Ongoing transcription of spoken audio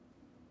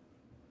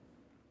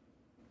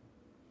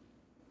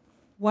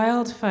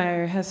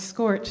Wildfire has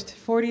scorched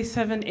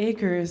 47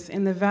 acres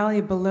in the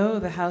valley below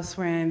the house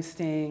where I am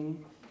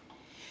staying.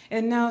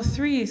 And now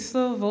 3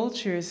 slow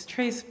vultures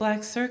trace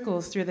black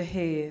circles through the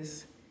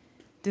haze.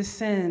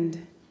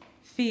 Descend,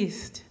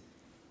 feast,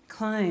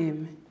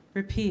 climb,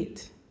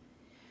 repeat.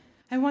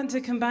 I want to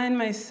combine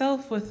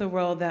myself with the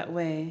world that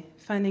way,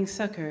 finding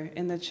succor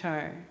in the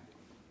char.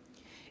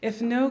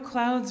 If no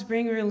clouds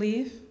bring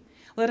relief,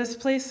 let us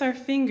place our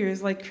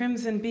fingers like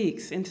crimson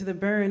beaks into the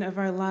burn of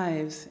our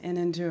lives and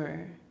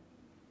endure.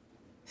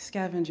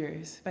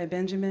 Scavengers by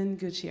Benjamin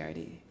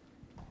Gucciardi.